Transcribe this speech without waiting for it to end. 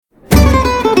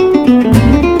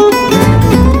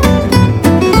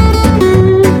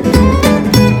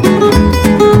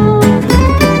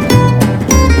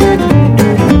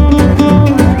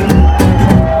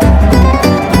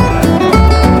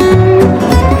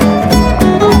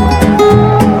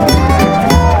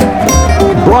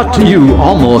brought to you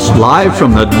almost live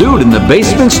from the Dude in the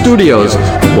Basement Studios.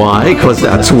 Why? Because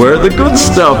that's where the good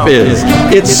stuff is.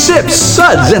 It's Sips,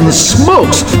 Suds, and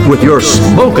Smokes with your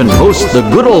smoking hosts, the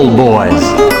good old boys.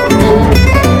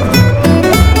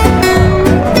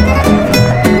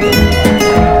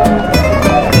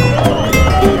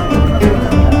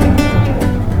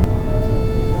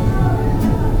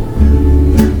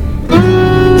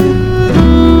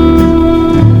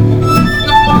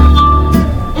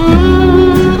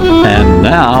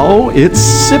 Now it's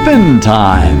sippin'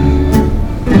 time.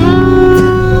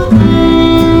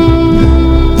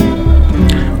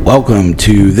 Welcome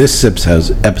to this Sips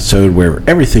House episode where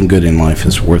everything good in life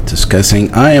is worth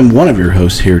discussing. I am one of your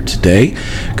hosts here today,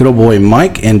 good old boy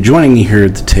Mike, and joining me here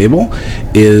at the table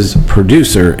is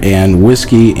producer and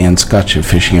whiskey and Scotch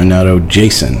aficionado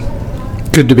Jason.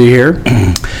 Good to be here.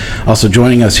 Also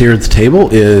joining us here at the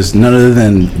table is none other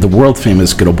than the world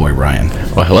famous good old boy Ryan.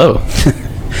 Well, hello.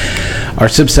 Our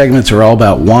sip segments are all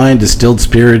about wine, distilled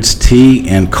spirits, tea,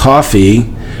 and coffee.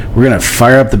 We're going to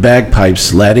fire up the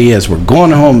bagpipes, laddie, as we're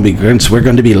going home because we're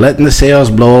going to be letting the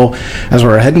sails blow as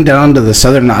we're heading down to the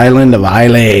southern island of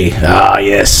Islay. Ah,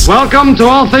 yes. Welcome to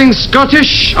All Things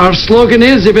Scottish. Our slogan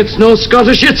is, if it's no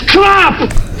Scottish, it's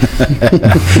crap!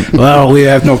 Well, we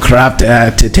have no crap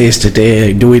to taste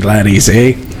today, do we, laddies,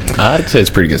 eh? I'd say it's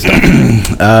pretty good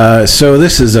stuff. So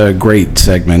this is a great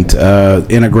segment,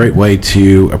 and a great way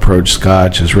to approach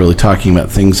Scotch is really talking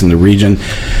about things in the region.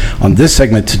 On this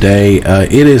segment today,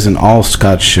 it is an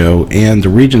all-Scotch show, and the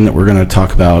region that we're going to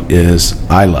talk about is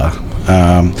Islay.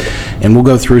 And we'll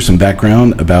go through some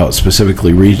background about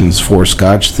specifically regions for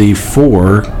Scotch. The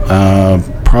four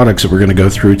products that we're going to go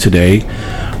through today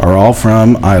are all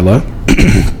from Islay.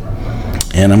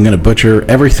 And I'm going to butcher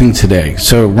everything today.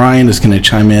 So Ryan is going to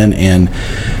chime in and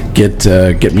get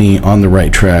me on the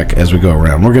right track as we go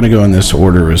around. We're going to go in this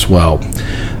order as well.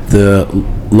 The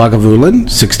Lagavulin,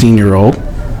 16-year-old.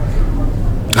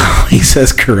 He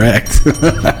says correct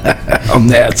on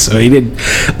that. So he did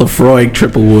Laphroaig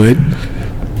Triple Wood.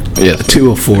 Yeah,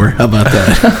 204. How about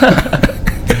that?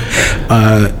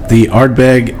 The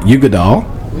Ardbeg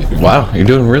Uigeadail. Wow, you're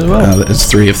doing really well. It's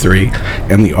 3 of 3.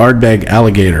 And the Ardbeg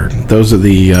Alligator. Those are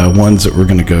the ones that we're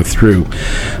going to go through.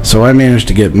 So I managed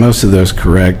to get most of those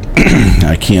correct.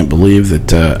 I can't believe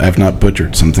that I've not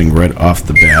butchered something right off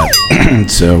the bat.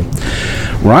 So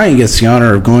Ryan gets the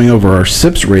honor of going over our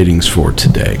SIPS ratings for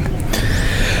today.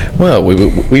 Well,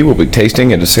 we will be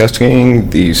tasting and discussing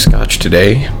the Scotch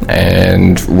today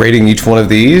and rating each one of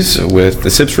these with the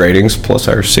SIPS ratings plus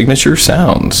our signature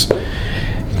sounds.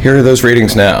 Here are those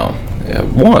ratings now.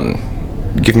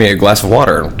 1, give me a glass of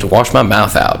water to wash my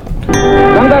mouth out.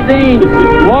 Water. Bring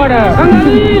water.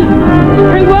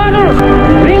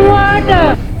 Bring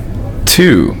water.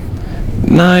 2,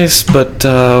 nice, but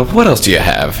what else do you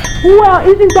have? Well,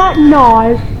 isn't that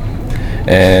nice?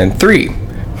 And 3,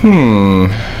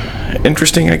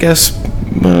 interesting, I guess.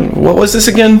 What was this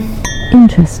again?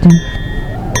 Interesting.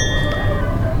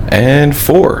 And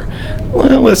 4,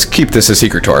 well, let's keep this a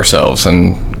secret to ourselves,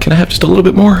 and can I have just a little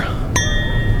bit more?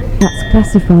 That's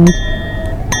classified.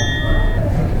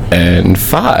 And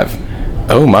 5,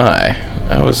 oh my,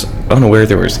 I was unaware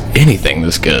there was anything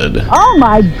this good. Oh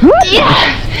my goodness!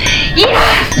 Yes!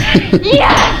 Yes!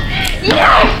 Yes!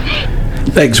 Yes!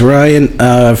 Thanks, Ryan,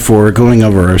 for going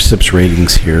over our SIPS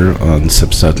ratings here on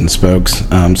Sips, Suds, and Smokes.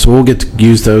 So we'll get to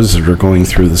use those as we're going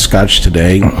through the Scotch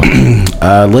today.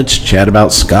 Let's chat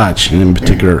about Scotch, and in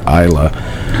particular, Islay.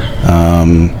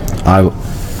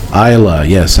 Islay,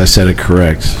 yes, I said it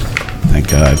correct. Thank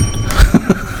God.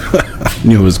 I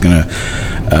knew I was going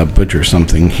to butcher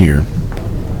something here.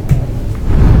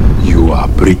 You are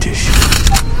British.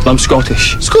 I'm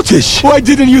Scottish. Scottish? Why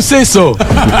didn't you say so?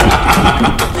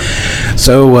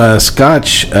 So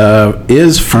Scotch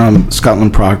is from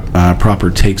Scotland proper,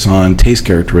 takes on taste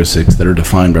characteristics that are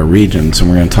defined by regions, and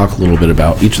we're going to talk a little bit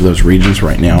about each of those regions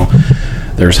right now.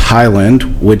 There's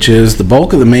Highland, which is the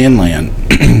bulk of the mainland.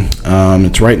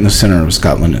 It's right in the center of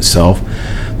Scotland itself.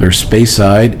 There's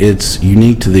Speyside. It's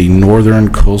unique to the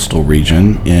northern coastal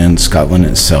region in Scotland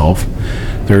itself.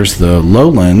 There's the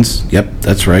Lowlands. Yep,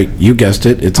 that's right. You guessed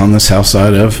it. It's on the south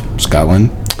side of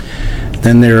Scotland.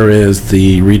 Then there is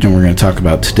the region we're going to talk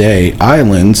about today,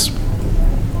 Islands,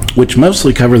 which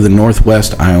mostly cover the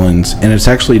Northwest Islands, and it's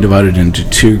actually divided into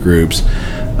 2 groups,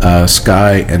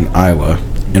 Skye and Islay.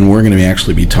 And we're going to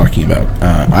actually be talking about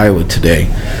Islay today.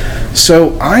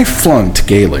 So I flunked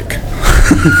Gaelic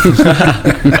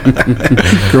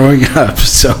growing up,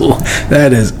 so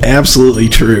that is absolutely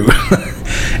true.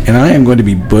 And I am going to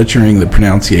be butchering the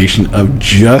pronunciation of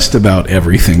just about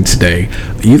everything today.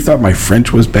 You thought my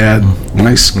French was bad?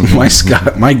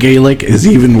 My Gaelic is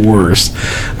even worse.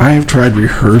 I have tried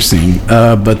rehearsing,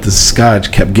 but the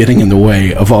Scotch kept getting in the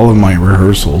way of all of my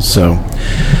rehearsals. So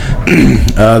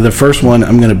the first one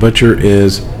I'm going to butcher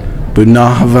is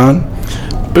Bunahavan.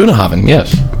 Bunahavan,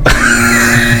 yes.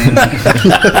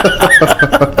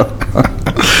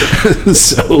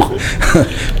 So,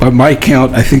 by my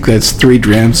count, I think that's 3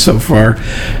 drams so far.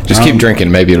 Just keep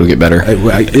drinking. Maybe it'll get better.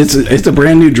 It's a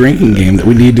brand new drinking game that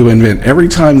we need to invent. Every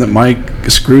time that Mike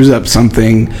screws up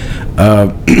something,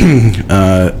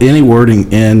 any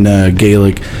wording in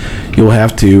Gaelic, you'll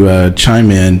have to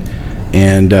chime in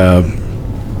and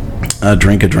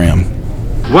drink a dram.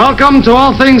 Welcome to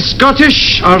all things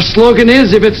Scottish. Our slogan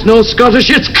is, if it's no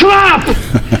Scottish, it's crap!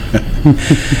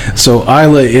 So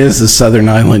Islay is the southern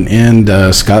island in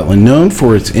Scotland, known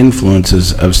for its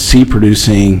influences of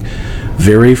sea-producing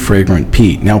very fragrant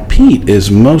peat. Now, peat is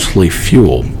mostly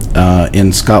fuel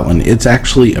in Scotland. It's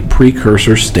actually a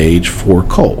precursor stage for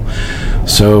coal.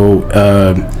 So,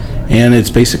 and it's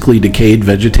basically decayed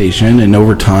vegetation, and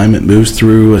over time it moves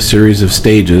through a series of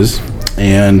stages.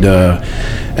 And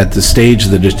at the stage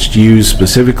that it's used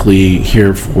specifically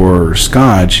here for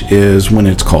Scotch is when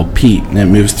it's called peat, and it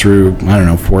moves through,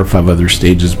 4 or 5 other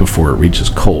stages before it reaches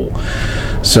coal.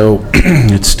 So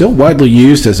it's still widely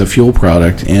used as a fuel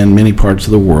product in many parts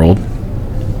of the world.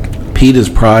 Peat is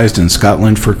prized in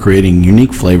Scotland for creating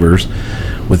unique flavors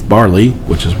with barley,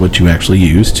 which is what you actually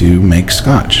use to make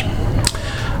Scotch.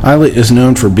 Islay is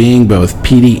known for being both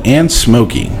peaty and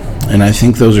smoky, and I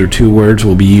think those are 2 words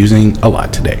we'll be using a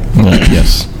lot today.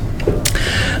 Yes.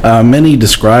 Many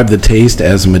describe the taste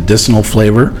as a medicinal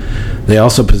flavor. They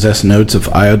also possess notes of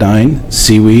iodine,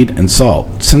 seaweed, and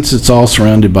salt. Since it's all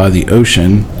surrounded by the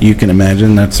ocean, you can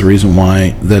imagine that's the reason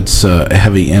why that's a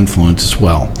heavy influence as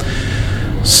well.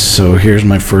 So here's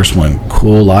my first one,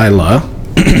 Kulila.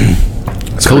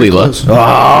 Kalila.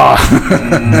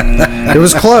 It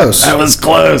was close. That was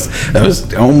close. That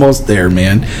was almost there,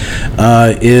 man.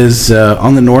 Is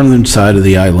on the northern side of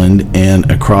the island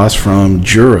and across from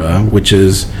Jura, which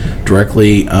is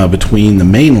directly between the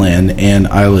mainland and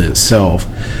Islay itself.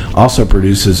 Also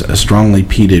produces a strongly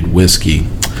peated whiskey.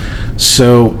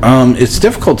 So it's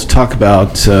difficult to talk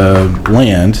about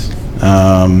land.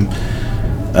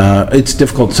 It's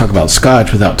difficult to talk about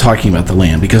Scotch without talking about the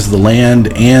land, because the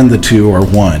land and the 2 are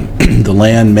one. The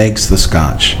land makes the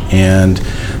Scotch, and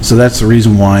so that's the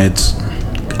reason why it's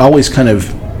always kind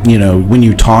of, when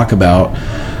you talk about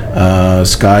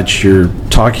Scotch, you're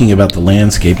talking about the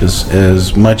landscape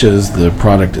as much as the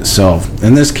product itself.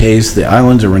 In this case, the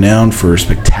islands are renowned for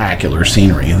spectacular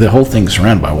scenery. The whole thing's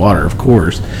surrounded by water, of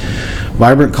course.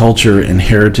 Vibrant culture and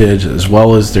heritage, as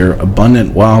well as their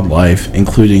abundant wildlife,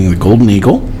 including the golden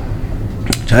eagle,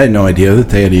 which I had no idea that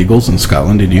they had eagles in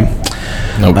Scotland. Did you?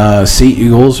 Nope. Sea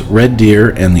eagles, red deer,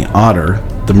 and the otter.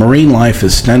 The marine life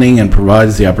is stunning and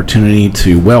provides the opportunity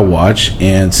to whale watch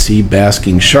and see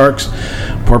basking sharks,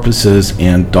 porpoises,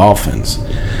 and dolphins.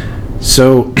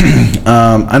 So,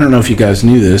 I don't know if you guys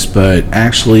knew this, but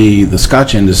actually the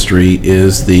Scotch industry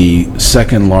is the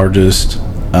second largest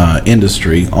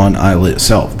industry on Islay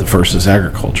itself. The first is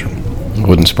agriculture.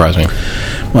 Wouldn't surprise me.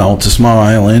 Well, it's a small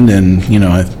island, and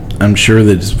I'm sure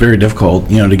that it's very difficult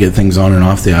to get things on and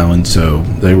off the island, so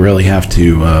they really have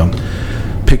to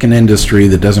pick an industry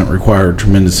that doesn't require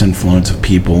tremendous influence of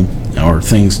people or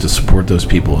things to support those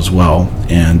people as well,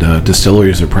 and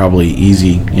distilleries are probably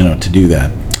easy to do that.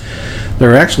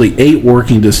 There are actually 8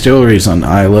 working distilleries on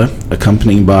Islay,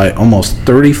 accompanied by almost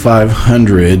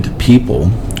 3,500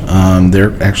 people.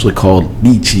 They're actually called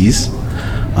beaches.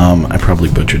 I probably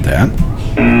butchered that.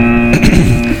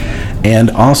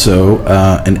 And also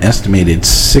an estimated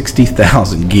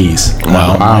 60,000 geese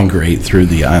migrate through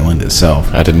the island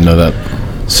itself. I didn't know that.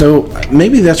 So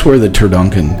maybe that's where the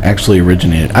turducken actually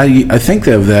originated. I think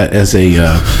of that as a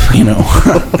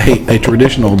a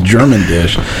traditional German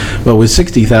dish, but with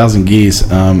 60,000 geese,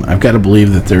 I've got to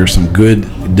believe that there are some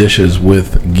good dishes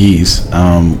with geese,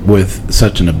 with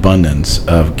such an abundance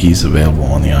of geese available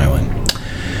on the island.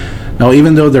 Now,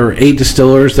 even though there are 8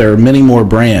 distillers, there are many more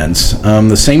brands.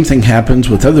 The same thing happens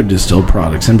with other distilled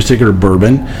products, in particular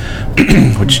bourbon,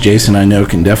 which Jason, I know,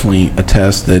 can definitely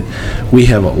attest that we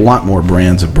have a lot more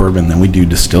brands of bourbon than we do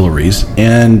distilleries.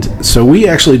 And so we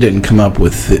actually didn't come up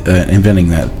with inventing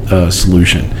that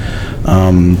solution.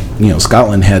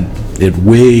 Scotland had it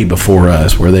way before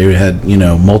us, where they had,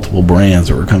 multiple brands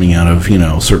that were coming out of,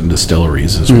 certain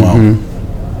distilleries as well.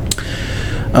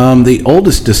 The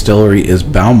oldest distillery is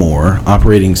Balmore,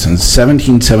 operating since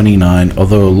 1779,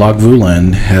 although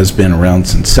Lagavulin has been around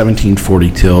since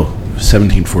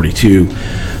 1742,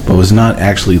 but was not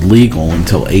actually legal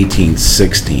until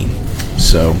 1816.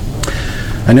 So,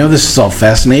 I know this is all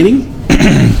fascinating,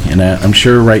 and I'm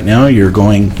sure right now you're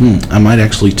going, I might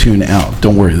actually tune out.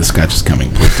 Don't worry, the Scotch is coming.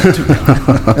 Please don't tune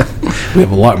out. We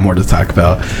have a lot more to talk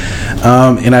about,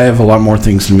 and I have a lot more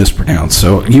things to mispronounce,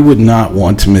 so you would not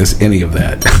want to miss any of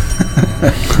that.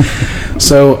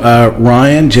 So,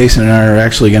 Ryan, Jason, and I are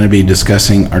actually going to be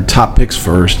discussing our top picks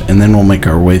first, and then we'll make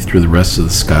our way through the rest of the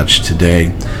Scotch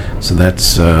today. So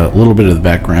that's a little bit of the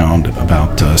background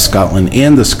about Scotland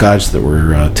and the Scotch that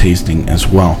we're tasting as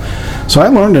well. So I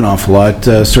learned an awful lot,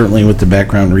 certainly with the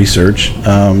background research,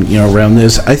 around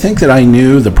this. I think that I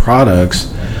knew the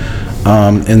products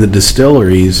and the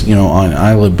distilleries, on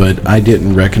Islay, but I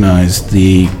didn't recognize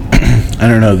the,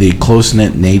 the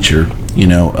close-knit nature,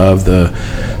 of the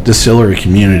distillery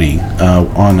community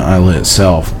on Islay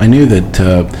itself. I knew that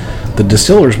the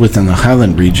distillers within the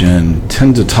Highland region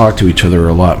tend to talk to each other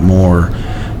a lot more,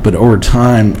 but over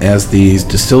time, as these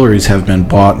distilleries have been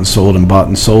bought and sold,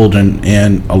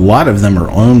 and a lot of them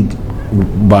are owned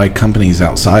by companies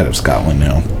outside of Scotland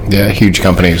now. Yeah, huge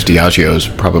companies. Diageo is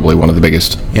probably one of the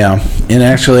biggest. Yeah, and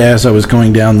actually, as I was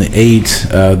going down the 8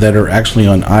 that are actually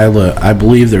on Islay, I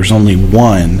believe there's only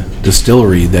one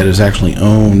distillery that is actually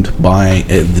owned by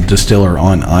the distiller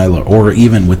on Islay, or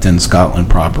even within Scotland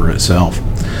proper itself.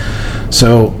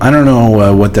 So I don't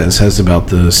know what that says about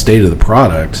the state of the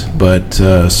product, but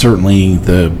certainly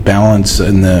the balance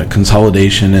and the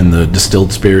consolidation in the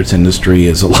distilled spirits industry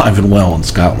is alive and well in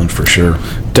Scotland for sure.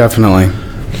 Definitely.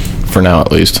 For now,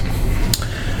 at least.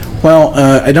 Well,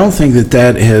 I don't think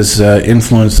that has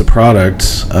influenced the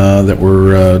products that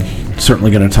we're certainly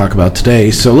going to talk about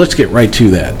today. So let's get right to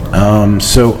that.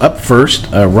 So up first,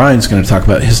 Ryan's going to talk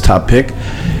about his top pick,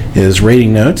 his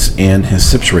rating notes, and his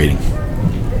sips rating.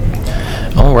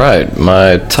 All right,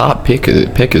 my top pick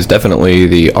is definitely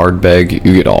the Ardbeg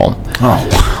Uigeadail. Oh,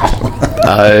 wow.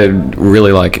 I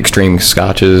really like extreme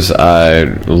scotches. I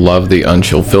love the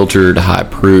unchill filtered, high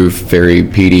proof, very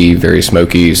peaty, very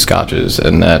smoky scotches,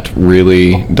 and that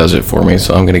really does it for me.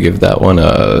 So I'm going to give that one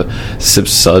a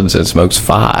Sips, Suds, and Smokes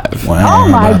 5. Wow. Oh,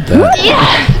 my God.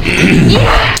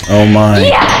 Yes! Oh, my.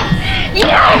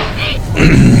 Yes!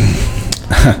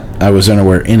 I was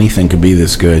unaware anything could be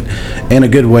this good, and a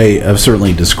good way of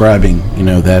certainly describing,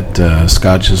 that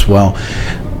Scotch as well.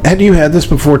 Had you had this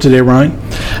before today, Ryan?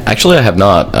 Actually, I have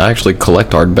not. I actually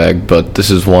collect Ardbeg, but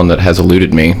this is one that has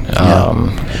eluded me.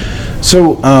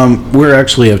 So we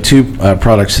actually have 2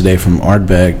 products today from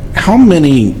Ardbeg. How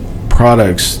many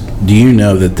products do you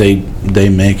know that they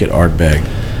make at Ardbeg?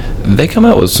 They come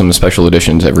out with some special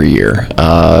editions every year.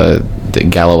 The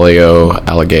Ardbeg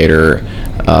Alligator,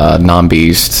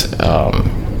 Non-Beast,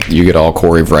 Uigeadail,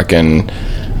 Corey Vrecken.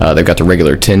 They've got the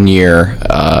regular 10-year.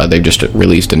 They've just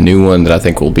released a new one that I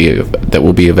think will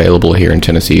be available here in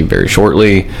Tennessee very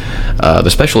shortly. The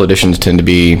special editions tend to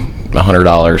be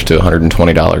 $100 to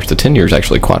 $120. The 10 year is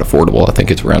actually quite affordable. I think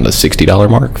it's around the $60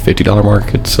 mark, $50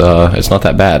 mark. It's not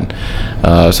that bad.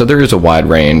 So there is a wide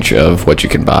range of what you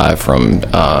can buy, from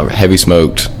heavy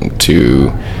smoked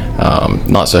to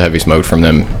not so heavy smoked from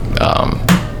them.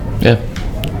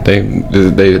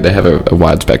 They have a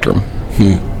wide spectrum.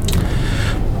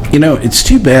 It's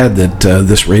too bad that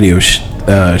this radio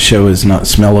show is not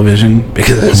smell-o-vision,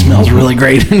 because it smells really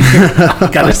great in here. I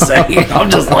gotta say, I'm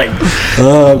just like,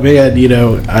 oh man,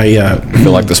 I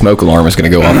feel like the smoke alarm is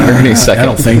going to go off here any second. I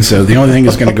don't think so. The only thing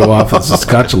that's going to go off is the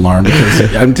Scotch alarm,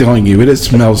 because I'm telling you, it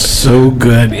smells so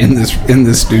good in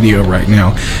this studio right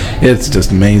now. It's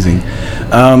just amazing.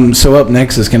 So up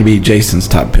next is going to be Jason's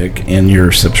top pick and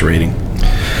your sips rating.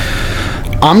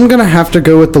 I'm going to have to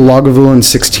go with the Lagavulin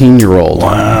 16-year-old.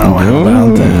 Wow, how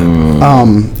about that?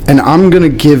 And I'm going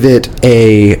to give it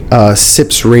a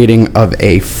sips rating of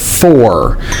a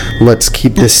 4. Let's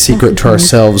keep this secret to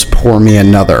ourselves. Pour me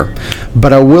another.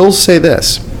 But I will say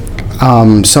this.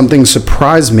 Something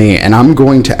surprised me, and I'm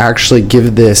going to actually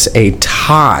give this a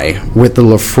tie with the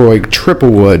Laphroaig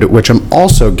Triple Wood, which I'm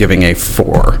also giving a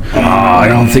 4. I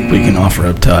don't think we can offer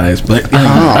up ties, but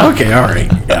okay, all right.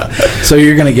 Yeah. So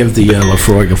you're going to give the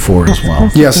Laphroaig a 4 as well?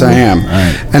 Yes, I am. All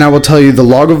right. And I will tell you, the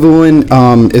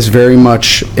Lagavulin is very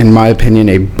much, in my opinion,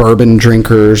 a bourbon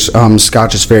drinker's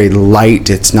Scotch. Is very light.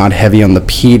 It's not heavy on the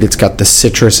peat. It's got the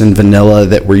citrus and vanilla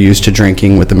that we're used to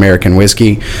drinking with American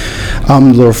whiskey.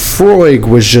 Laphroaig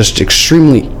was just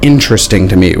extremely interesting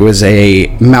to me. It was a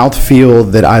mouthfeel feel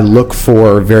that I look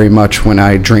for very much when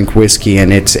I drink whiskey,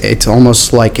 and it's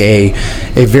almost like a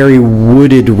very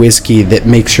wooded whiskey that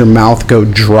makes your mouth go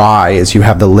dry as you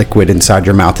have the liquid inside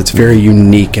your mouth. It's very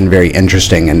unique and very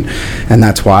interesting, and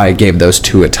that's why I gave those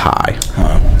two a tie.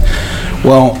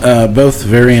 Well, both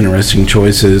very interesting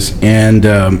choices, and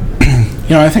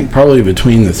I think probably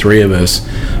between the three of us,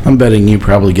 I'm betting you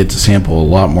probably get to sample a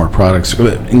lot more products,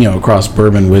 across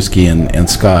bourbon, whiskey, and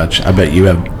Scotch. I bet you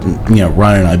have,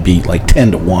 Ryan and I beat like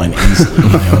 10-1 easily.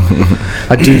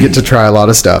 I do get to try a lot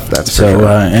of stuff. That's for sure.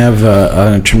 I have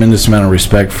a tremendous amount of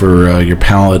respect for your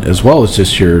palate, as well as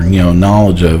just your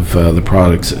knowledge of the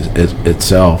products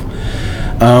itself.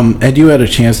 Had you had a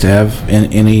chance to have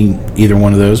either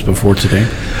one of those before today?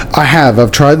 I have.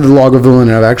 I've tried the Lagavulin,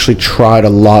 and I've actually tried a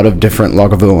lot of different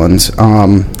Lagavulins.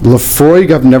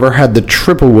 Laphroaig, I've never had the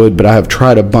Triple Wood, but I have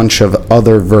tried a bunch of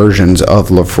other versions of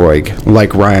Laphroaig.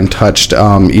 Like Ryan touched,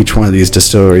 each one of these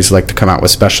distilleries like to come out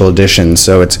with special editions,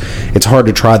 so it's hard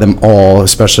to try them all,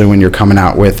 especially when you're coming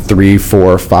out with 3,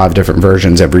 4, 5 different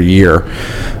versions every year.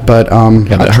 But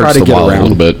that I try hurts to the get wallet around a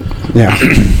little bit. Yeah.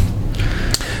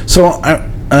 So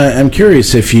I'm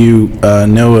curious if you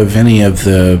know of any of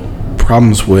the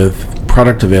problems with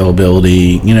product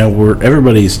availability. Where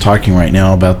everybody's talking right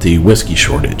now about the whiskey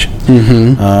shortage.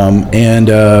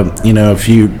 If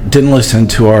you didn't listen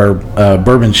to our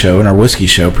bourbon show and our whiskey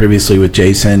show previously with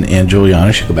Jason and Juliana,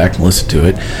 you should go back and listen to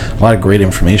it. A lot of great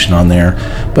information on there.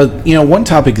 But, one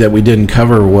topic that we didn't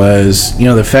cover was,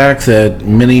 the fact that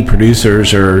many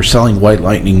producers are selling White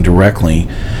Lightning directly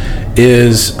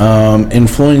is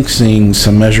influencing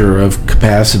some measure of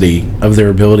capacity of their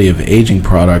ability of aging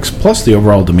products, plus the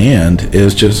overall demand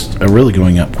is just really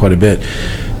going up quite a bit.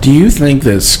 Do you think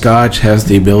that Scotch has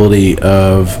the ability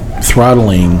of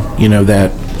throttling,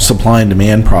 that supply and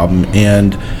demand problem,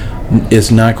 and is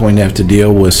not going to have to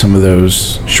deal with some of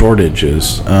those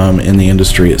shortages in the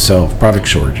industry itself, product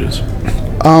shortages?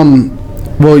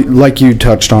 Well, like you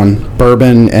touched on,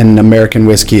 bourbon and American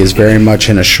whiskey is very much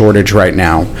in a shortage right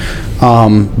now.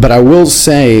 But I will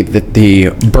say that the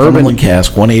bourbon... Cumberland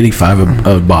cask, $185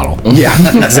 a bottle. Yeah,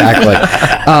 exactly.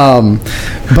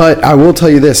 But I will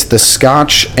tell you this, the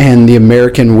Scotch and the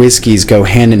American whiskeys go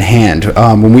hand in hand.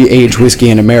 When we age whiskey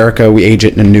in America, we age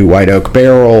it in a new white oak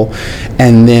barrel.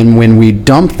 And then when we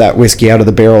dump that whiskey out of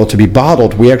the barrel to be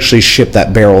bottled, we actually ship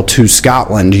that barrel to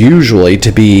Scotland, usually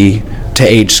to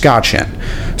age Scotch in.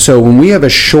 So when we have a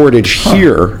shortage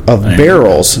here of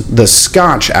barrels, the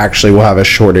Scotch actually will have a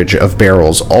shortage of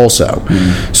barrels also.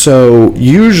 So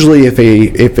usually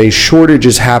if a shortage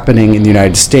is happening in the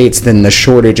United States, then the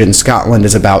shortage in Scotland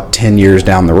is about 10 years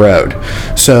down the road.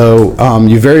 So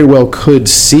you very well could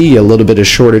see a little bit of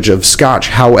shortage of Scotch.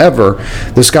 However,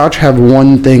 the Scotch have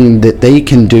one thing that they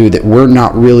can do that we're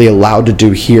not really allowed to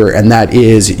do here, and that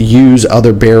is use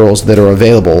other barrels that are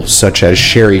available, such as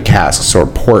sherry casks or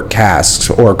port casks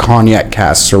or cognac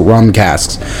casks or rum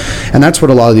casks. And that's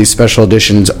what a lot of these special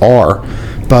editions are.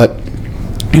 But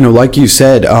like you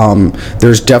said,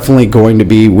 there's definitely going to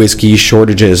be whiskey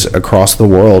shortages across the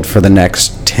world for the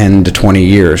next 10 to 20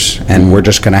 years, and we're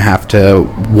just going to have to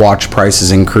watch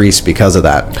prices increase because of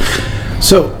that.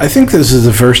 So I think this is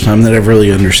the first time that I've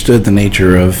really understood the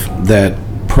nature of that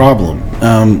problem.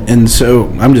 And so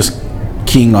I'm just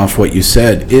keying off what you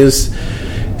said. Is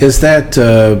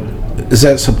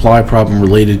that supply problem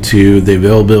related to the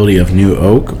availability of new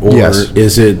oak, or yes,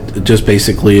 is it just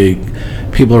basically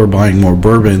people are buying more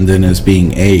bourbon than is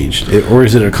being aged, or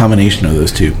is it a combination of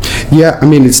those two? Yeah, I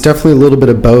mean, it's definitely a little bit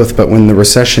of both, but when the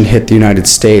recession hit the United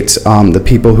States, the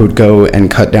people who'd go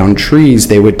and cut down trees,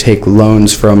 they would take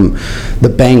loans from the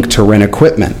bank to rent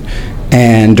equipment.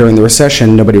 And during the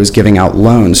recession, nobody was giving out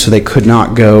loans, so they could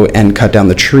not go and cut down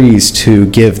the trees to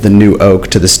give the new oak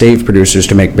to the stave producers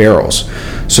to make barrels.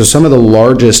 So some of the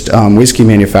largest whiskey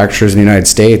manufacturers in the United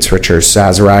States, which are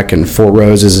Sazerac and Four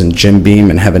Roses and Jim Beam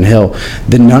and Heaven Hill,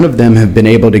 then none of them have been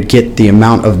able to get the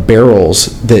amount of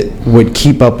barrels that would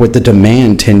keep up with the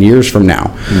demand 10 years from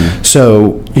now.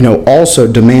 So,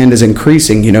 also demand is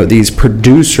increasing. These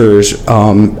producers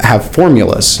have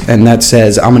formulas, and that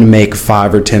says, I'm going to make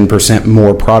 5 or 10%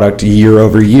 more product year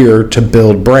over year to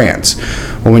build brands.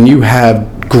 Well, when you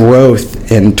have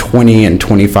growth in 20 and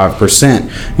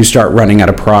 25%, you start running out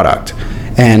of product.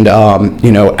 And,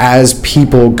 as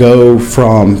people go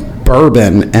from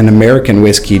bourbon and American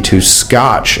whiskey to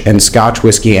Scotch and Scotch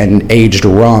whiskey and aged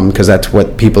rum, because that's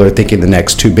what people are thinking the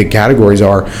next two big categories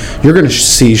are, you're going to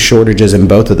see shortages in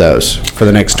both of those for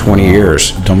the next 20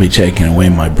 years. Don't be taking away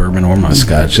my bourbon or my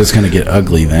Scotch. It's going to get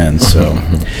ugly then. So,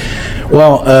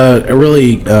 Well, a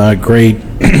really great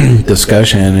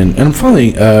discussion, and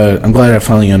I'm glad I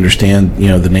finally understand,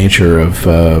 the nature of,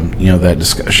 that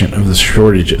discussion of the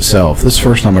shortage itself. This is the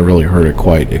first time I really heard it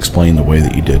quite explained the way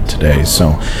that you did today.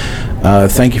 So,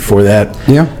 thank you for that.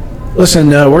 Yeah. Listen,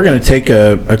 we're going to take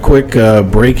a quick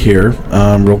break here,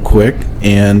 real quick,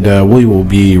 and we will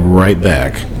be right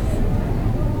back.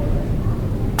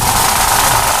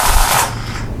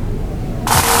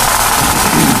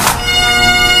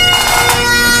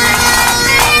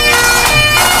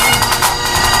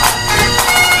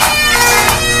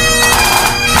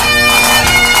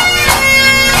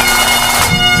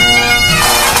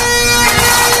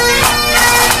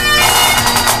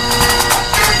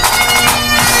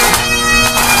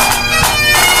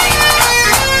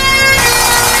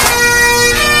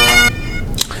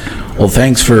 Well,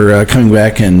 thanks for coming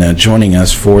back and joining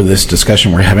us for this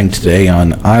discussion we're having today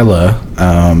on Islay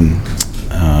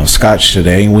Scotch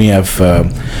today. We have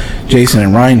Jason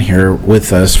and Ryan here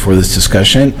with us for this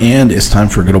discussion, and it's time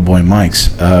for good old boy Mike's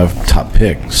top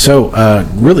pick. So,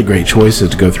 really great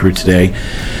choices to go through today.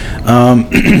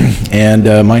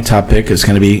 And my top pick is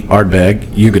going to be Ardbeg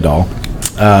Uigeadail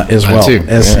as well,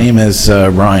 same as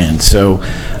Ryan. So,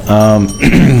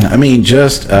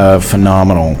 just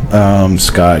phenomenal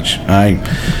Scotch. I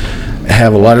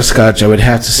have a lot of Scotch. I would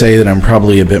have to say that I'm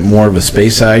probably a bit more of a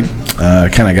Speyside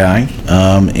kind of guy,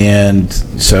 and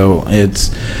so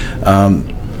it's.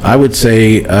 I would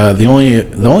say the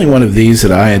only one of these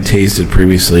that I had tasted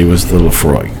previously was the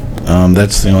Laphroaig.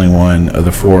 That's the only one of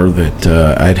the four that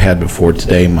I'd had before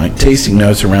today. My tasting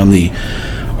notes around the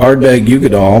Ardbeg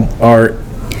Uigeadail are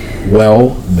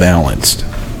well balanced.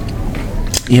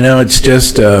 It's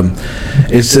just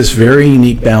it's this very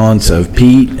unique balance of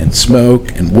peat and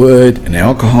smoke and wood and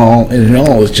alcohol, and it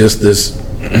all is just this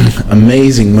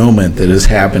amazing moment that is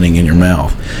happening in your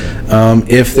mouth.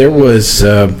 If there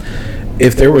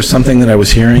was something that I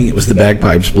was hearing, it was the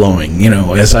bagpipes blowing.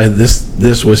 As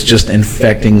this was just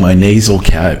infecting my nasal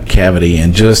cavity,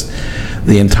 and just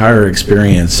the entire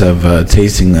experience of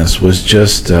tasting this was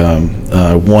just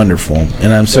wonderful.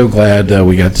 And I'm so glad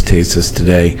we got to taste this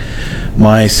today.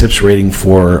 My sips rating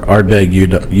for Ardbeg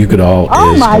Uigeadail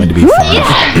is going to be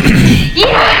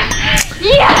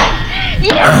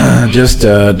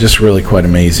 5. Just really quite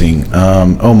amazing.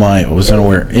 I was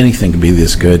unaware anything could be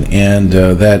this good, and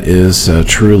that is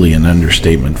truly an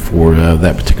understatement for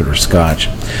that particular Scotch.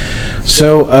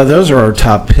 So those are our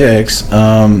top picks.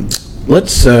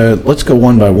 Let's go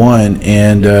one by one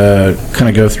and kind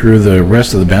of go through the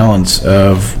rest of the balance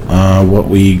of what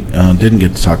we didn't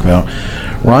get to talk about.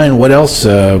 Ryan, what else?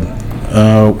 You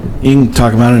can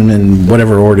talk about it in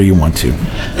whatever order you want to.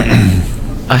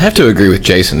 I have to agree with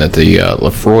Jason that the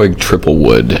Laphroaig Triple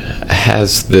Wood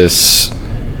has this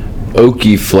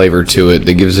oaky flavor to it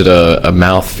that gives it a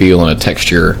mouth feel and a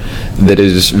texture that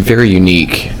is very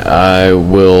unique. I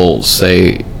will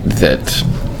say that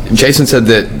Jason said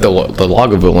that the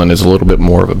Lagavulin is a little bit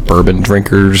more of a bourbon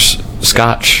drinker's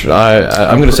Scotch.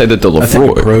 I'm going to say that the Laphroaig... I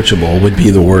think approachable would be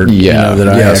the word that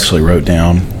I actually wrote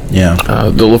down. Yeah.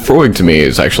 The Laphroaig to me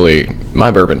is actually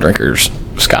my bourbon drinker's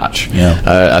Scotch.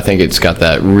 Yeah. I think it's got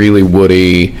that really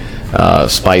woody,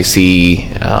 spicy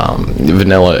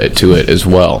vanilla to it as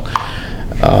well.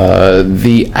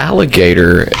 The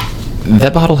Alligator,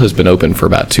 that bottle has been open for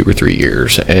about 2 or 3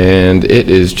 years, and it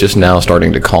is just now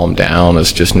starting to calm down.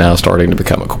 It's just now starting to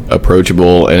become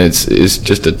approachable, and it's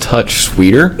just a touch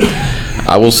sweeter.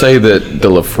 I will say that the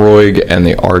Laphroaig and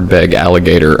the Ardbeg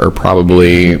Alligator are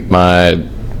probably my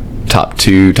top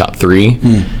 2, top 3,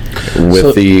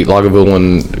 with the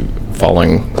Lagavulin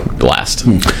falling last.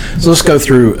 So let's go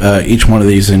through each one of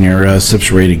these in your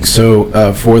sips rating. So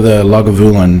for the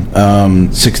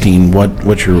Lagavulin 16,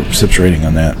 what's your sips rating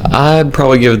on that? I'd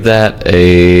probably give that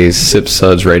a sip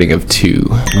suds rating of 2.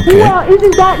 Okay. Yeah,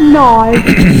 isn't that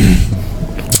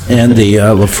nice? And the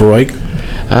Laphroaig?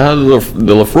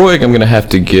 The Laphroaig, I'm going to have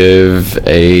to give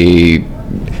a...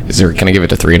 Can I give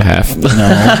it a 3.5? No.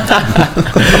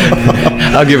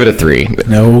 I'll give it a 3.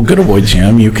 No, good old boy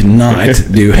Jim, you cannot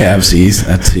do halvesies.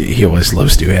 He always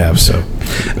loves to do halves. So,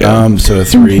 so a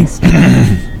 3.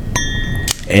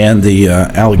 And the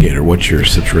Alligator, what's your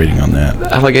sips rating on that?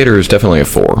 Alligator is definitely a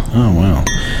 4. Oh wow.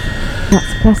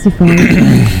 That's classified.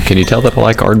 Can you tell that I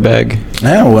like Ardbeg?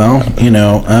 Yeah, well,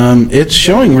 it's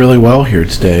showing really well here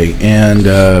today, and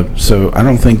so I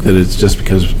don't think that it's just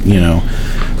because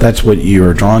that's what you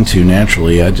are drawn to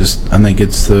naturally. I think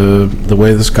it's the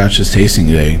way the Scotch is tasting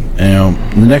today.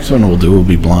 The next one we'll do will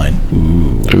be blind.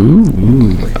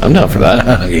 Ooh. I'm not for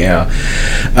that. Yeah.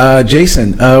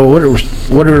 Jason,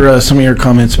 what are some of your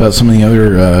comments about some of the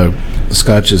other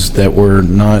Scotches that were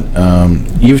not?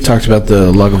 You've talked about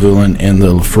the Lagavulin and the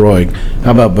Laphroaig.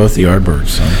 How about both the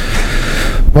Ardbegs?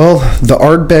 Well, the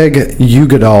Ardbeg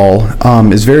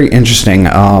Uigeadail is very interesting.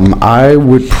 I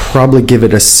would probably give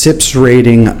it a sips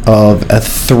rating of a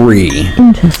 3.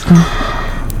 Interesting.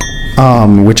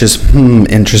 Which is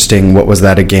interesting. What was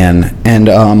that again? And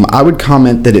I would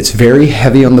comment that it's very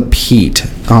heavy on the peat,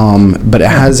 but it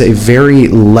has a very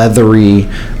leathery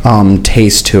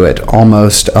taste to it.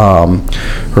 Almost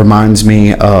reminds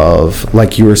me of,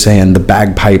 like you were saying, the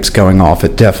bagpipes going off.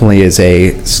 It definitely is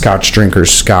a Scotch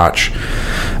drinker's Scotch.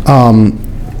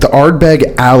 The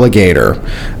Ardbeg Alligator.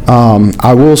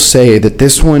 I will say that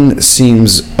this one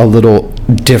seems a little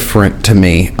different to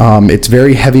me. It's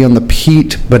very heavy on the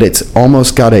peat, but it's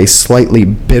almost got a slightly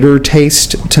bitter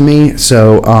taste to me.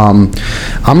 So I'm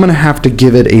going to have to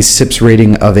give it a sips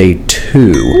rating of a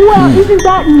 2. Well, isn't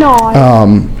that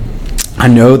nice? I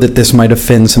know that this might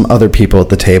offend some other people at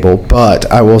the table, but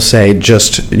I will say,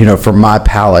 just for my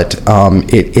palate,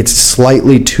 it's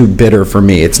slightly too bitter for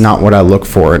me. It's not what I look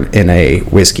for in a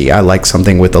whiskey. I like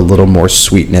something with a little more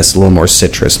sweetness, a little more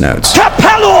citrus notes.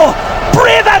 Capello,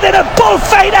 braver than a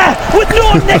bullfighter with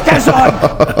no knickers on.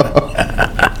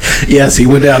 Yes, he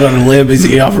went out on a limb as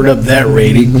he offered up that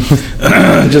rating,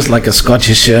 just like a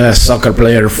Scottish soccer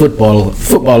player,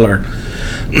 footballer.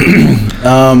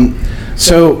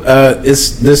 So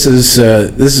this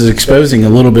is exposing a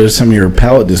little bit of some of your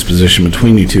palate disposition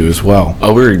between you two as well.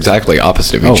 Oh, we're exactly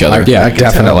opposite of each other. Yeah,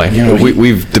 definitely.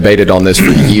 We've debated on this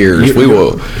for years.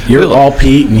 You're all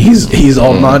peat and he's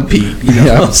all non-peat.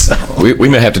 So. We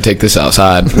may have to take this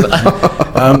outside.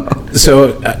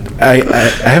 So I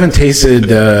haven't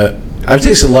tasted. I've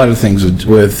tasted a lot of things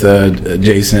with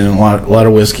Jason, a lot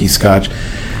of whiskey, Scotch,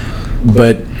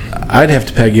 but I'd have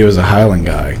to peg you as a Highland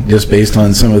guy, just based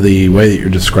on some of the way that you're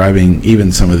describing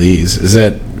even some of these. Is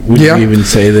that, would you even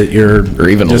say that you're... Or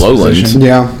even lowlands.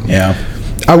 Yeah.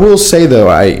 I will say,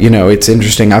 though, it's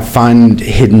interesting. I find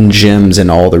hidden gems in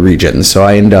all the regions, so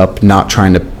I end up not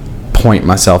trying to point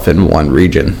myself in one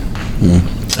region.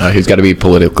 He's got to be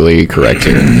politically correct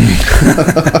here.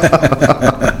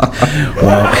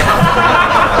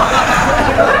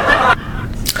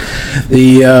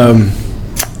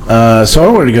 So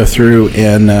I wanted to go through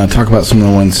and talk about some of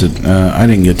the ones that I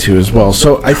didn't get to as well.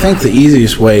 So I think the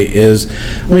easiest way is,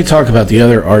 let me talk about the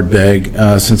other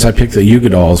Ardbeg, since I picked the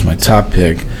Uigeadail as my top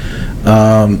pick.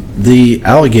 The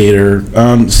Alligator.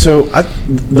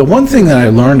 The one thing that I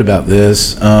learned about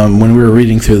this when we were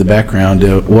reading through the background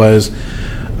was,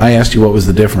 I asked you what was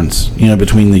the difference,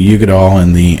 between the Uigeadail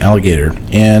and the Alligator,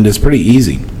 and it's pretty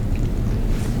easy.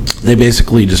 They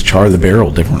basically just char the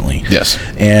barrel differently. Yes.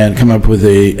 And come up with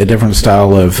a different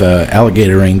style of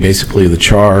alligatoring, basically the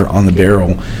char on the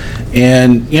barrel.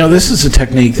 And, this is a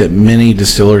technique that many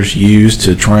distillers use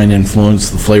to try and influence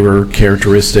the flavor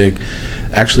characteristic,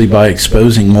 actually by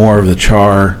exposing more of the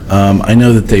char. I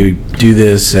know that they do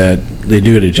this they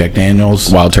do it at Jack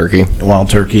Daniel's. Wild Turkey.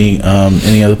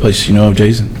 Any other place of,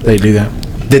 Jason? They do that?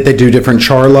 Did they do different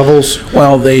char levels?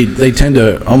 Well, they tend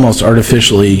to almost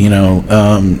artificially,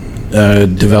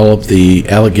 develop the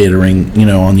alligatoring,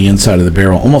 on the inside of the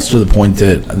barrel, almost to the point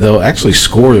that they'll actually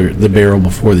score the barrel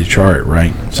before they char it,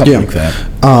 right? Something like that.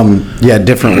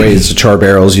 Different ways to char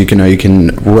barrels. You can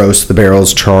roast the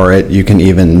barrels, char it. You can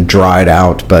even dry it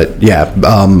out. But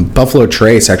Buffalo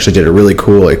Trace actually did a really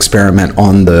cool experiment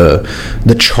on the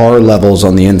char levels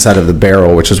on the inside of the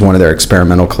barrel, which is one of their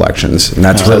experimental collections, and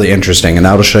that's really interesting. And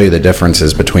that'll show you the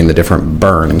differences between the different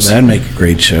burns. That'd make a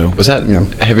great show. Was that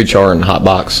heavy char and hot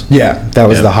box? Yeah, that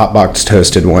was the hot box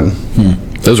toasted one.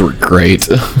 Those were great.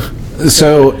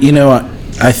 So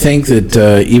I think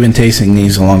that even tasting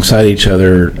these alongside each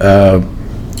other, I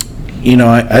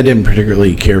didn't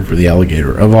particularly care for the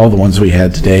Alligator. Of all the ones we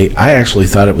had today, I actually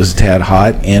thought it was a tad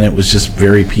hot, and it was just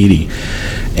very peaty.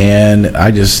 And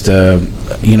I just,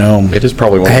 it is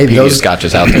probably one of the peatiest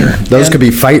scotches out there. Those could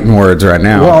be fighting words right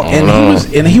now. Well,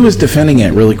 he was defending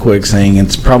it really quick, saying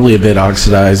it's probably a bit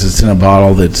oxidized. It's in a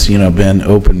bottle that's been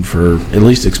open for, at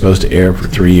least exposed to air for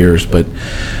 3 years. But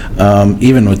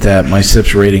even with that, my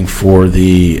sips rating for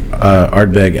the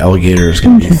Ardbeg Alligator is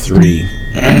going to be 3.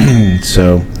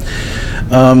 So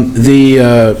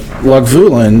the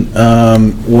Lagavulin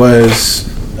was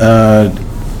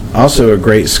also a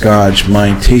great Scotch.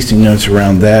 My tasting notes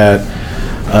around that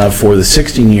for the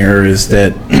 16 year is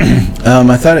that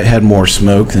I thought it had more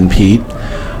smoke than peat.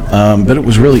 but it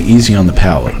was really easy on the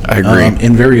palate. I agree.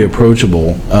 And very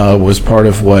approachable was part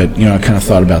of what, I kind of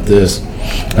thought about this.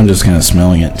 I'm just kind of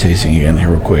smelling it, tasting it again here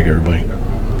real quick, everybody.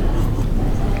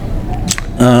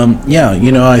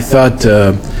 I thought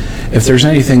if there's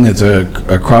anything that's a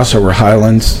crossover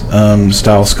Highlands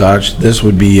style Scotch, this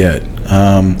would be it.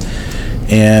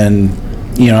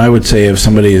 I would say if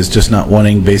somebody is just not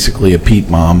wanting basically a peat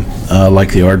bomb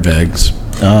like the Ardbegs,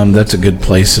 that's a good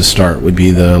place to start. Would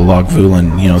be the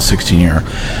Lagavulin, 16-year.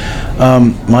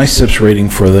 My sips rating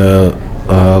for the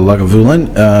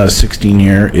Lagavulin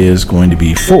 16-year is going to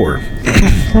be 4.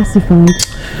 Classified.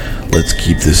 Let's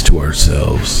keep this to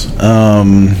ourselves.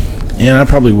 And I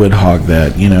probably would hog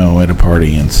that, at a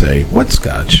party and say, "What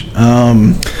Scotch?"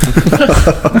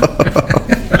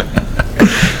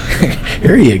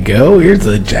 Here you go. Here's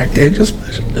the Jack Daniels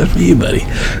special. That's for you, buddy.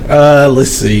 Let's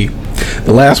see.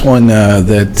 The last one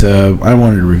that I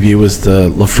wanted to review was the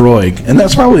Laphroaig, and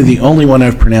that's probably the only one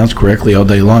I've pronounced correctly all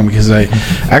day long because I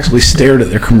actually stared at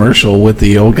their commercial with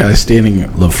the old guy standing at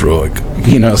Laphroaig.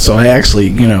 So I actually,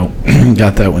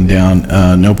 got that one down,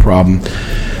 no problem.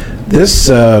 This,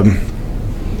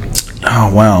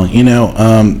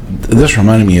 this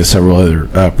reminded me of several other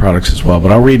products as well,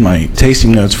 but I'll read my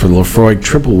tasting notes for the Laphroaig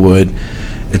Triple Wood.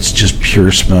 It's just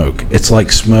pure smoke. It's like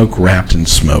smoke wrapped in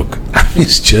smoke.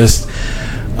 It's just,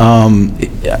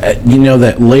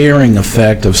 that layering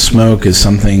effect of smoke is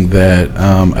something that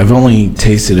I've only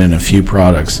tasted in a few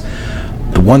products.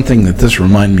 The one thing that this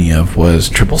reminded me of was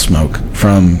Triple Smoke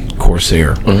from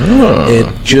Corsair. It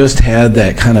just had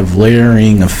that kind of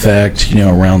layering effect,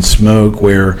 around smoke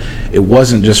where it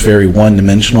wasn't just very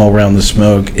one-dimensional around the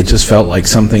smoke. It just felt like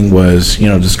something was,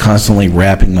 just constantly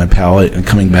wrapping my palate and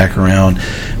coming back around.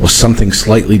 It was something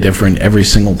slightly different every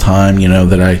single time,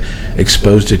 that I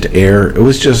exposed it to air. It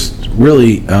was just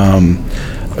really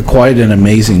quite an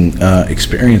amazing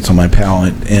experience on my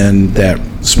palate, and that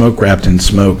smoke wrapped in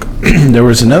smoke. There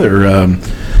was another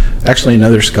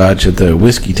Scotch at the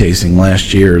whiskey tasting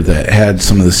last year that had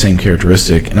some of the same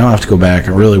characteristic, and I'll have to go back.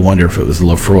 I really wonder if it was the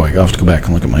Laphroaig. I'll have to go back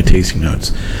and look at my tasting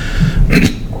notes.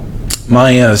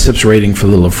 My sips rating for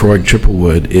the Laphroaig Triple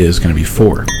Wood is going to be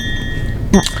 4.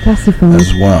 Classified.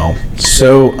 As well.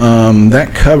 So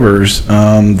that covers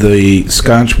the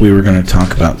Scotch we were going to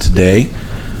talk about today.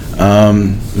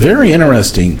 Very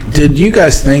interesting. Did you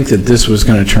guys think that this was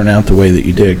going to turn out the way that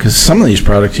you did? Because some of these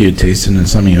products you had tasted and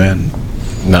some of you hadn't.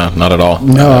 No, not at all.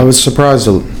 No, I was surprised.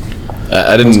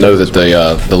 I didn't know that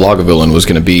the Lagavulin was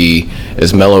going to be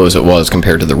as mellow as it was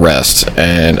compared to the rest,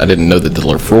 and I didn't know that the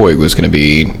Laphroaig was going to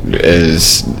be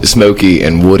as smoky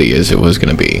and woody as it was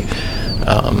going to be.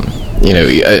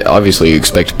 Obviously you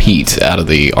expect peat out of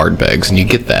the Ardbegs, and you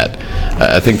get that.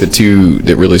 I think the two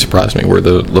that really surprised me were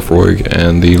the Laphroaig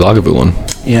and the Lagavulin.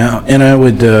 Yeah, and I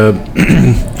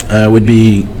would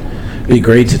be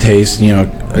great to taste,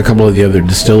 a couple of the other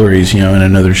distilleries, in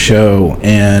another show,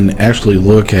 and actually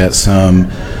look at some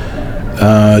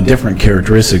different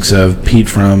characteristics of peat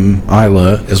from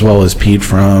Islay as well as peat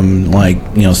from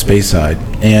Speyside,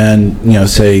 and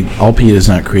say all peat is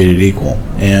not created equal,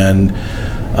 and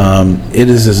it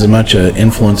is as much an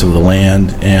influence of the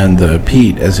land and the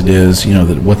peat as it is,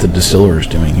 what the distiller is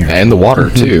doing here. And the water,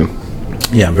 too.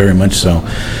 Yeah, very much so.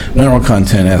 Mineral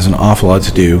content has an awful lot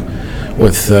to do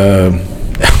with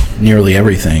nearly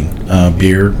everything.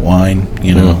 Beer, wine,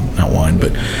 not wine,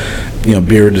 but,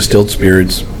 beer, distilled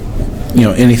spirits,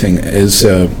 anything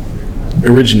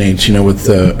originates, with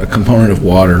a component of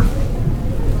water.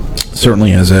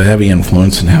 Certainly has a heavy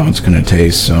influence in how it's going to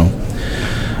taste, so...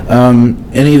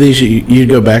 any of these you'd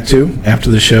go back to after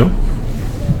the show?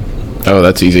 Oh,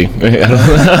 that's easy.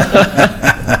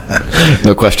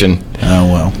 No question. Oh,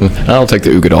 well. I'll take the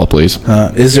Uigeadail, please.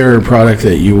 Is there a product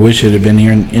that you wish it had been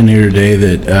here in here today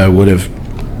that would have,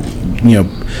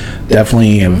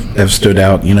 definitely have stood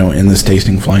out, in this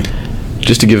tasting flight?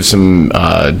 Just to give some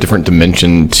different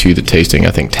dimension to the tasting,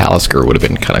 I think Talisker would have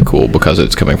been kind of cool because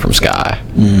it's coming from Skye.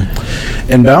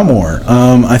 And Balmore,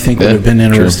 I think would have been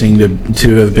interesting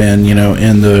to have been,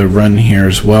 in the run here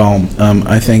as well.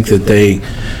 I think that they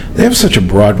have such a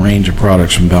broad range of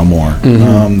products from Balmore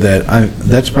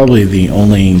that's probably the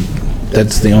only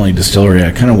distillery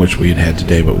I kind of wish we had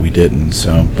today, but we didn't.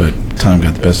 So, but time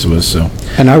got the best of us. So,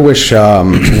 and I wish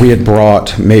we had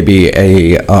brought maybe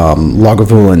a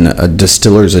Lagavulin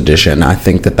distiller's edition. I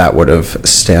think that would have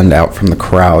stand out from the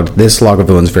crowd. This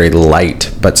Lagavulin's very light,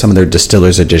 but some of their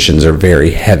distiller's editions are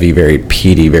very heavy, very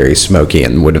peaty, very smoky,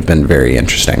 and would have been very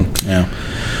interesting. Yeah.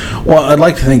 Well, I'd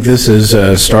like to think this is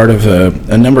a start of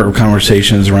a number of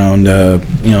conversations around,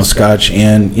 Scotch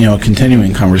and,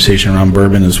 continuing conversation around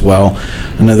bourbon as well.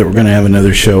 I know that we're going to have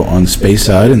another show on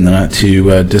Speyside in the not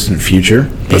too distant future.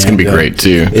 That's going to be great,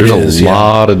 too. There's a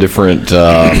lot of different,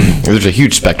 there's a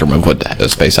huge spectrum of what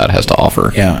Speyside has to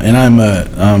offer. Yeah, and I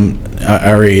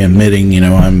already admitting,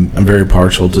 I'm very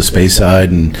partial to Speyside,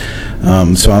 and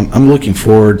so I'm looking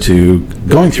forward to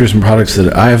going through some products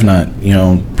that I have not,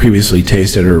 previously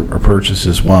tasted or purchased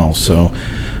as well. So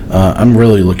I'm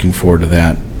really looking forward to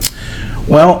that.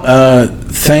 Well,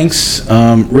 thanks.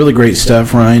 Really great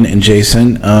stuff, Ryan and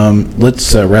Jason.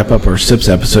 Let's wrap up our Sips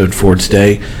episode for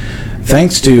today.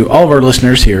 Thanks to all of our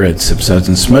listeners here at Sips, Suds,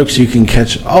 and Smokes. You can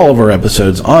catch all of our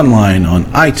episodes online on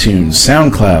iTunes,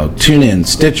 Soundcloud, TuneIn,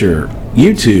 Stitcher,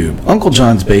 YouTube, Uncle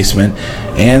John's Basement,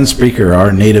 and Spreaker,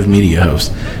 our native media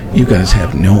host. You guys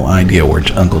have no idea where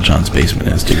Uncle John's Basement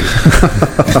is, do you?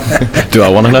 Do I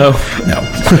want to know? No.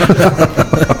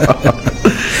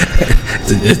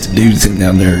 It's a dude sitting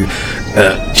down there.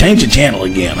 Change the channel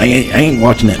again. I ain't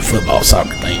watching that football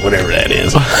soccer thing, whatever that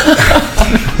is.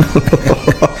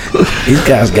 These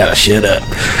guys gotta shut up.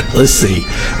 Let's see.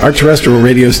 Our terrestrial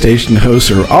radio station hosts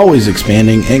are always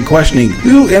expanding and questioning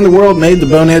who in the world made the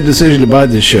bonehead decision to buy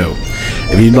this show.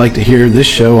 If you'd like to hear this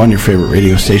show on your favorite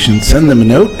radio station, send them a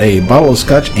note, a bottle of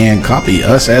Scotch, and copy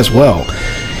us as well.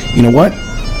 You know what?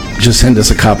 Just send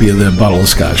us a copy of the bottle of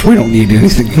Scotch. We don't need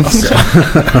anything else.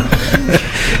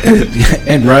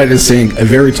 And Ryan is saying a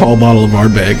very tall bottle of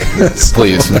Ardbeg.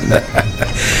 Please.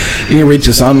 You can reach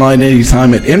us online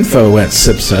anytime at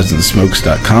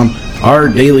info@sipsudsandsmokes.com. Our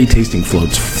daily tasting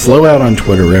floats flow out on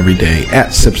Twitter every day.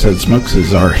 @SipsudSmokes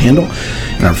is our handle.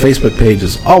 And our Facebook page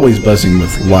is always buzzing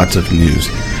with lots of news.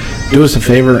 Do us a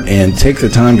favor and take the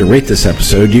time to rate this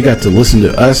episode. You got to listen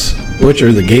to us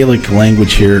butcher the Gaelic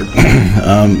language here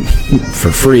for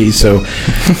free. So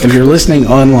if you're listening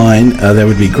online, that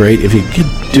would be great. If you could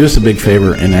do us a big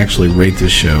favor and actually rate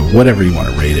this show, whatever you want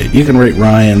to rate it. You can rate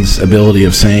Ryan's ability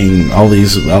of saying all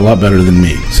these a lot better than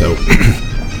me. So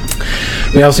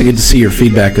we also get to see your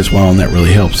feedback as well, and that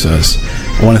really helps us.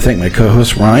 I want to thank my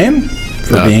co-host Ryan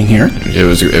for being here. It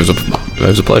was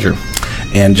a pleasure.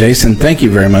 And Jason, thank you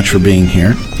very much for being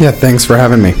here. Yeah, thanks for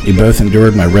having me. You both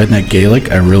endured my redneck Gaelic.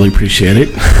 I really appreciate it.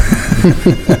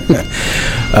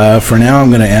 For now, I'm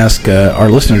going to ask our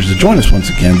listeners to join us once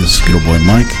again. This is good old boy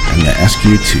Mike. I'm going to ask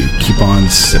you to keep on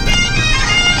sipping.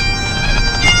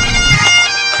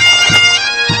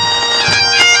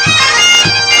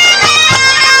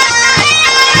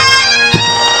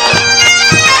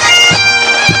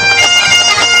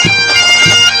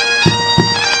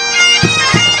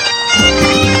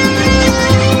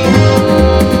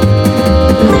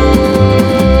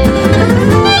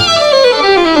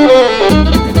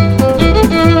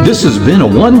 This has been a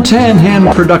One Tan Hand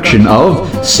production of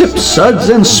Sips, Suds,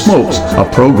 and Smokes, a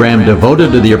program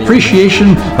devoted to the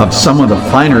appreciation of some of the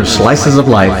finer slices of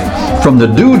life. From the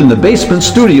Dude in the Basement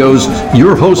Studios,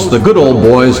 your hosts, the Good Old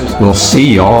Boys, will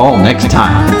see y'all next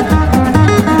time.